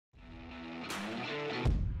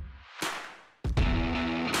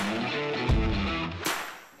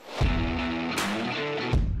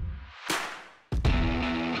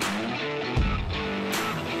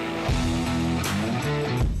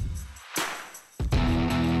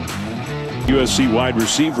USC wide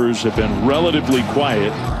receivers have been relatively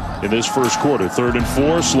quiet in this first quarter. 3rd and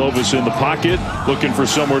 4. Slovis in the pocket, looking for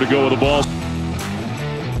somewhere to go with the ball.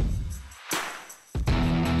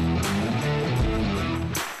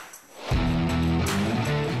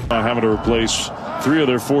 Having to replace 3 of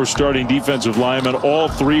their 4 starting defensive linemen. All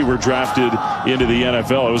 3 were drafted into the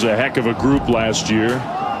NFL. It was a heck of a group last year.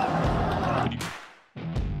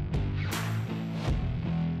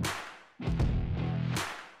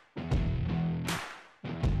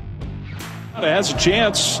 It has a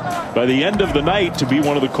chance by the end of the night to be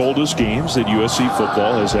one of the coldest games that USC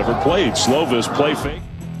football has ever played. Slovis play fake.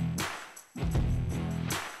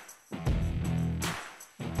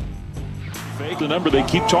 The number they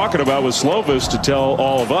keep talking about with Slovis to tell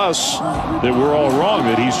all of us that we're all wrong,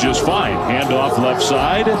 that he's just fine. Handoff left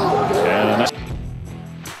side. And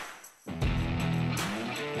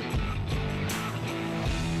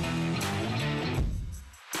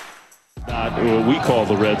what we call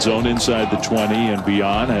the red zone inside the 20 and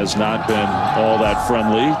beyond has not been all that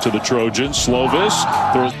friendly to the Trojans. Slovis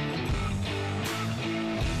throws.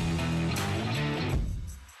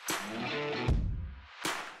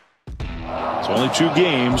 It's only 2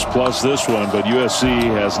 games plus this one, but USC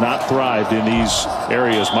has not thrived in these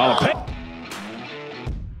areas. Malape.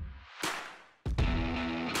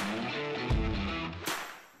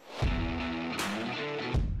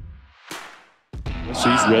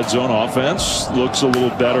 USC's red zone offense looks a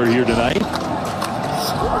little better here tonight.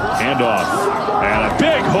 Handoff. And a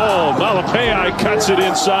big hole. Malape cuts it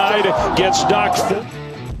inside. Gets knocked.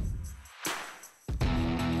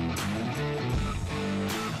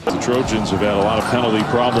 The Trojans have had a lot of penalty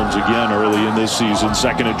problems again early in this season.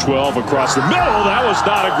 2nd and 12 across the middle. That was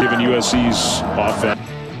not a given USC's offense.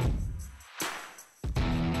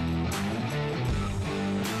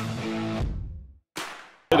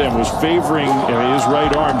 And was favoring his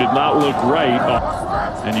right arm, did not look right,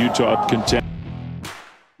 and Utah contend.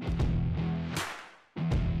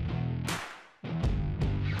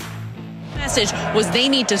 Message was they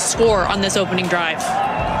need to score on this opening drive.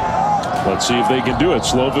 Let's see if they can do it.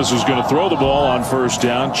 Slovis is going to throw the ball on 1st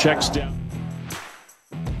down. Checks down.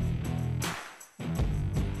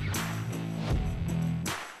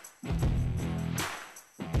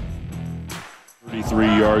 33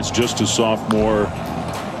 yards, just a sophomore.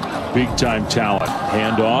 Big-time talent.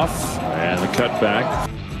 Handoff and the cutback.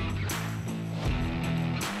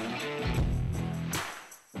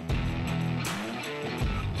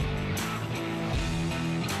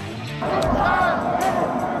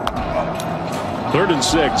 Third and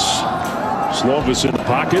 6. Slovis in the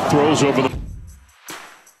pocket, throws over the